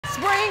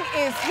spring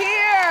is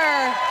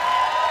here.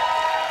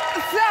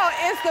 So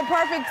it's the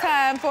perfect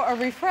time for a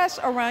refresh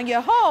around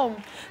your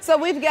home. So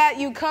we've got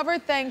you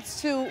covered thanks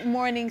to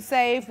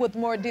MorningSave with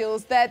more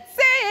deals that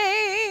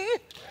sing.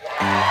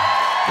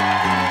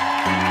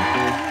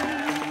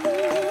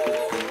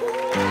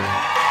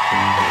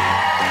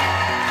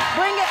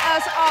 Bringing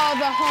us all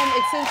the home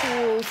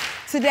essentials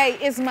today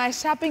is my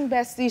shopping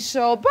bestie,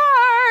 Cheryl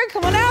Burke.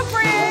 Come on out,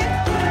 friend.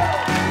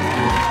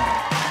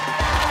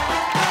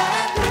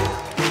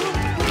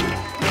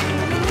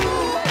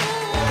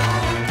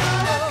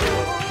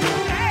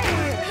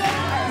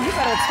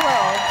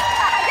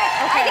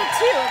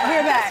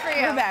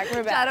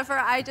 We're back. Jennifer,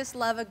 I just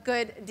love a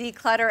good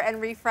declutter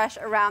and refresh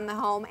around the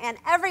home. And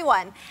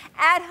everyone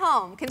at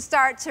home can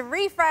start to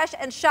refresh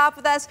and shop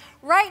with us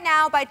right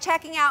now by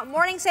checking out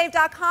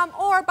MorningSave.com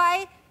or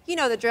by, you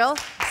know the drill,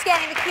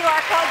 scanning the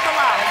QR code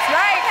below. That's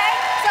right. Okay?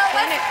 So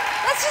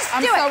let's just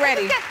do it. I'm so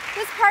ready. Let's get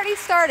this party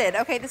started.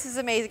 Okay, this is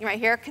amazing right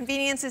here.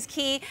 Convenience is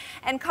key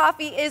and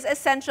coffee is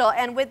essential.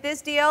 And with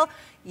this deal,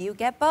 you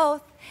get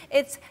both.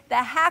 It's the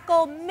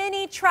Hackle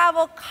Mini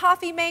Travel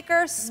Coffee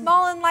Maker,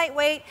 small and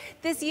lightweight.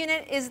 This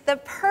unit is the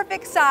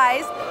perfect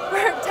size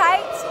for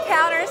tight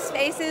counter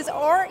spaces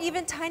or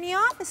even tiny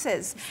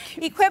offices.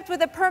 Equipped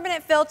with a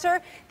permanent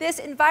filter, this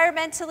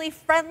environmentally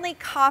friendly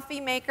coffee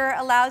maker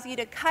allows you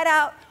to cut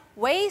out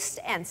waste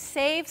and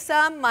save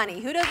some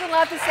money. Who doesn't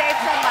love to save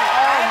some money?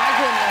 Oh, my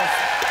goodness.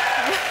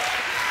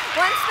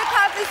 Once the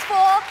cup is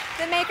full,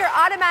 the maker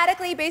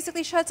automatically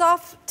basically shuts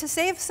off to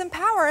save some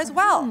power as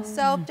well.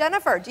 So,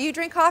 Jennifer, do you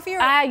drink coffee?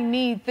 Or I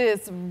need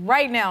this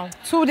right now,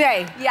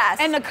 today. Yes.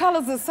 And the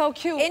colors are so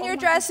cute. In your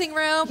dressing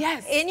room,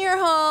 yes. In your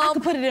home. I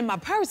could put it in my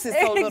purse. It's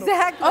so little.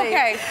 Exactly.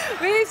 Okay.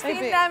 We've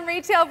seen them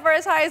retail for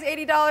as high as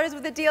 $80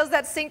 with the deals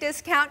that sync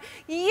discount.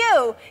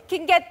 You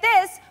can get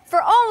this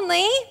for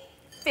only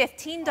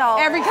 $15.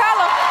 Every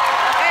color.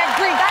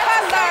 Every That's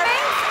color. a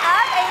savings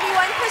of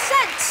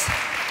 81%.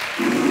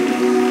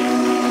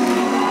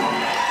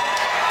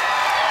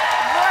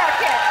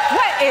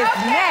 What is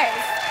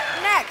next?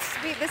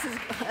 This is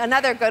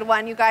another good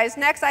one, you guys.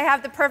 Next, I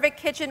have the perfect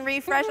kitchen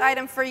refresh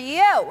item for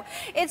you.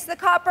 It's the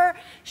Copper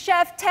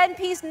Chef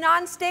 10-piece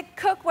non-stick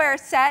cookware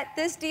set.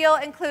 This deal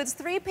includes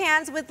 3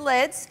 pans with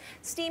lids,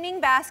 steaming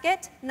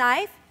basket,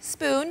 knife,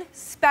 spoon,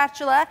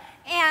 spatula,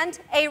 and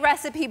a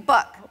recipe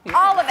book.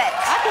 All of it.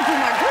 I can do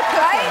my good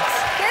cooking. Right?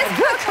 This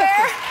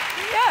cookware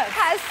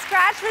has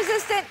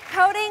scratch-resistant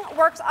coating,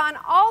 works on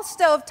all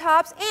stove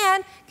tops,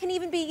 and can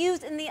even be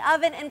used in the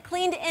oven and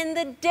cleaned in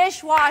the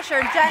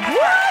dishwasher. Jennifer.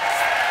 What?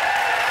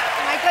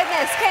 My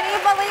goodness, can you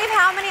believe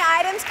how many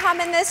items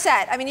come in this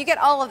set? I mean, you get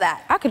all of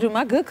that. I could do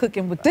my good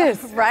cooking with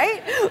this.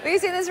 Right? We've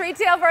seen this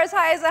retail for as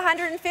high as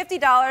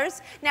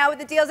 $150. Now with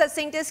the deals at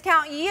Sync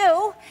discount,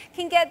 you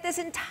can get this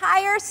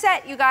entire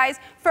set, you guys,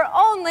 for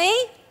only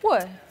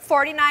what?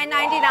 $49.99.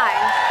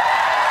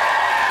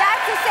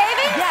 That's a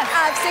savings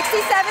of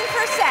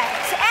 67%.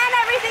 And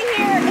everything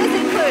here is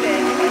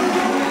included.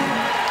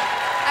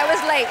 I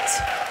was late.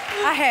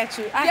 I had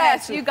you. I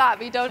yes, had you. You got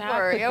me. Don't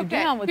worry.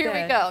 Okay, here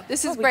we go.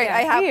 This is great.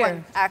 I have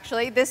one,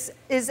 actually. This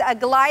is a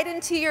glide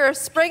into your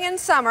spring and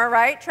summer,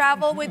 right?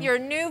 Travel with your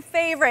new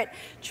favorite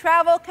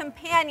travel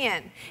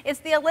companion. It's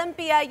the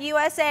Olympia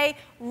USA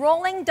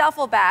rolling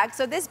duffel bag.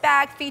 So this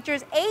bag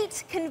features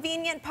 8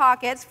 convenient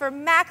pockets for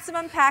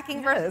maximum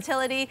packing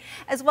versatility,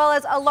 as well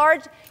as a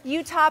large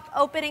U-top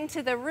opening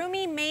to the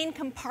roomy main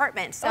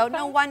compartment. So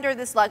no wonder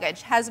this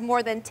luggage has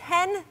more than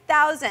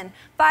 10,000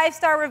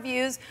 5-star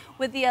reviews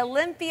with the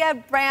Olympia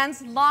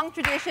brand's long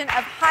tradition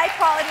of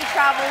high-quality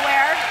travel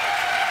wear.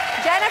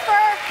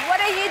 Jennifer, what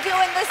are you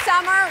doing this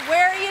summer?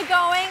 Where are you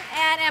going?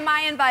 And am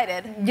I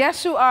invited?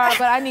 Yes, you are,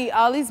 but I need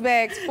all these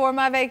bags for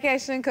my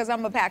vacation because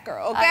I'm a packer,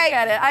 okay? I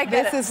get it. I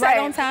get it. This is right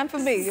on time for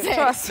me.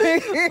 Trust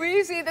me.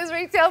 We see this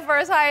retail for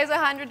as high as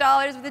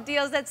 $100 with the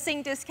deals that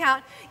Sync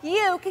discount.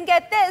 You can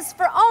get this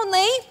for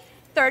only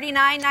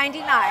 $39.99.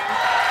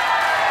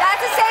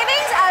 That's a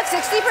savings of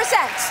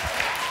 60%.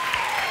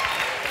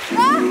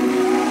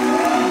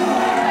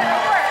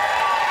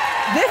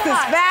 This is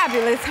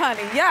fabulous,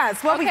 honey.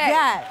 Yes, what we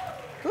got?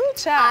 Good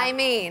job. I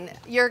mean,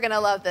 you're gonna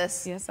love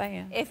this. Yes, I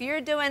am. If you're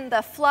doing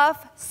the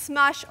fluff,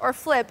 smush, or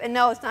flip, and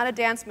no, it's not a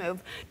dance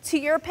move, to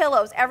your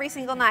pillows every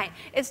single night,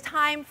 it's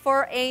time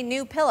for a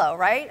new pillow,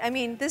 right? I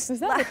mean, this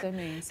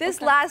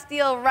last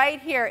deal right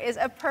here is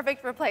a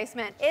perfect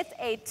replacement. It's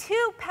a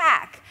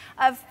 2-pack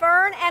of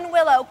Fern and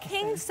Willow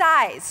king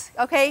size,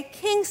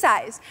 king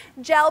size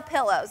gel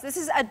pillows. This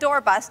is a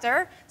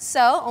doorbuster,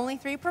 so only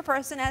 3 per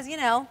person, as you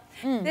know.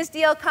 This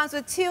deal comes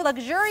with 2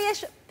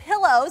 luxurious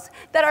pillows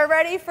that are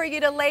ready for you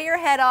to lay your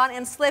head on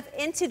and slip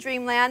into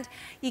dreamland.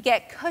 You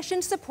get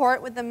cushion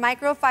support with the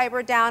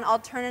microfiber down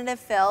alternative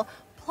fill.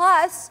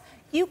 Plus,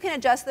 you can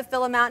adjust the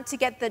fill amount to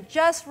get the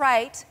just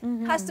right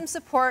custom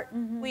support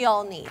we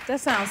all need. That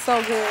sounds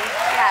so good.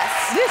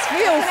 Yes. This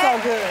feels so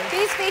good.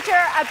 These feature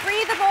a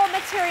breathable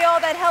material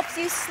that helps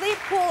you sleep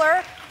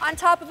cooler On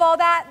top of all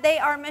that, they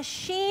are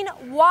machine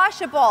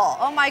washable.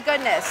 Oh my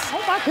goodness.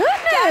 Oh my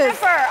goodness.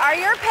 Jennifer, are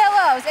your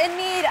pillows in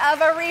need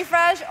of a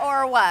refresh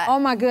or what? Oh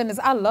my goodness,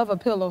 I love a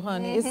pillow,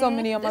 honey. It's so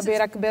many on my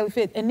bed I could barely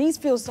fit. And these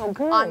feel so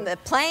good. On the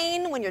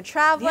plane, when you're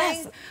traveling.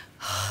 Yes.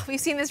 We've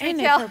seen this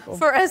retail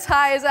for as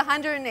high as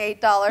 $108.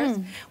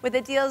 With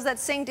the Deals That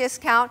Sing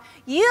discount,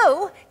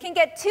 you can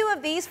get 2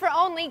 of these for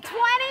only $20.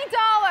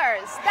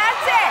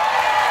 That's it.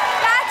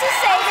 That's a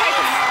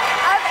savings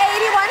of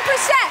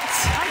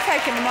 81%. I'm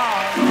taking them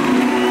all.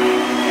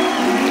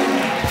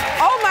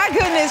 Oh my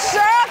goodness,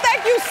 Cheryl,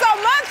 thank you so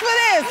much for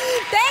this.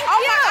 Thank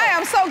you. I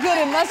am so good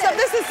at myself.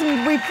 This is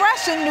some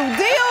refreshing new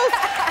deals.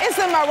 It's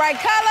in my right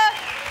color.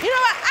 You know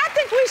what? I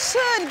think we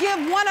should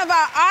give one of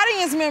our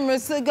audience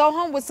members to go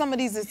home with some of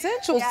these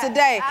essentials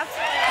today.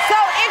 Absolutely. So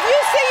if you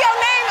see your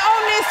name on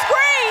this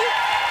screen,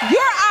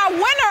 you're our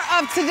winner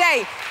of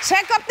today.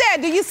 Check up there.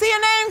 Do you see your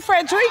name,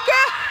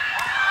 Frederica?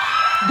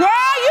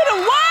 Girl, you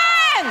the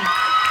one.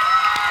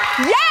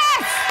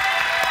 Yes.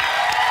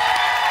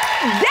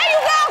 There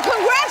you go.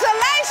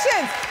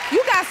 Congratulations.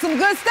 You got some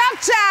good stuff,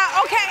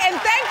 child. Okay, and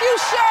thank you,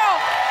 Cheryl,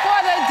 for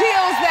the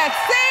Deals That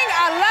Sing.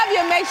 I love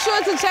you. Make sure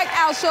to check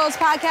out Cheryl's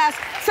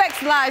podcast, Sex,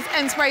 Lies,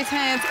 and Spray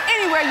Tans,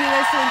 anywhere you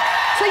listen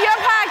to your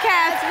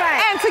podcast. That's right.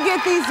 And to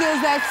get these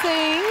Deals That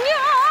Sing,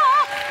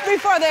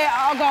 before they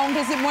all go on,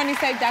 visit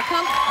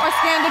MorningSave.com or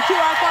scan the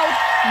QR code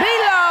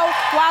below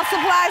while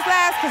supplies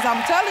last, because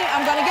I'm telling you,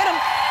 I'm going to get them.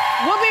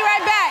 We'll be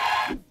right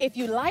back. If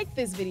you like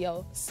this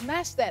video,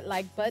 smash that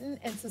like button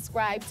and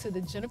subscribe to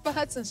the Jennifer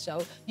Hudson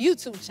Show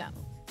YouTube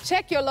channel.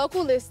 Check your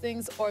local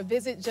listings or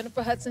visit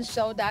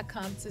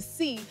JenniferHudsonShow.com to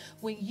see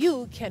when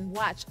you can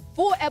watch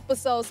full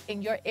episodes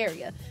in your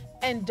area.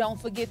 And don't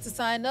forget to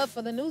sign up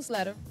for the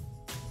newsletter.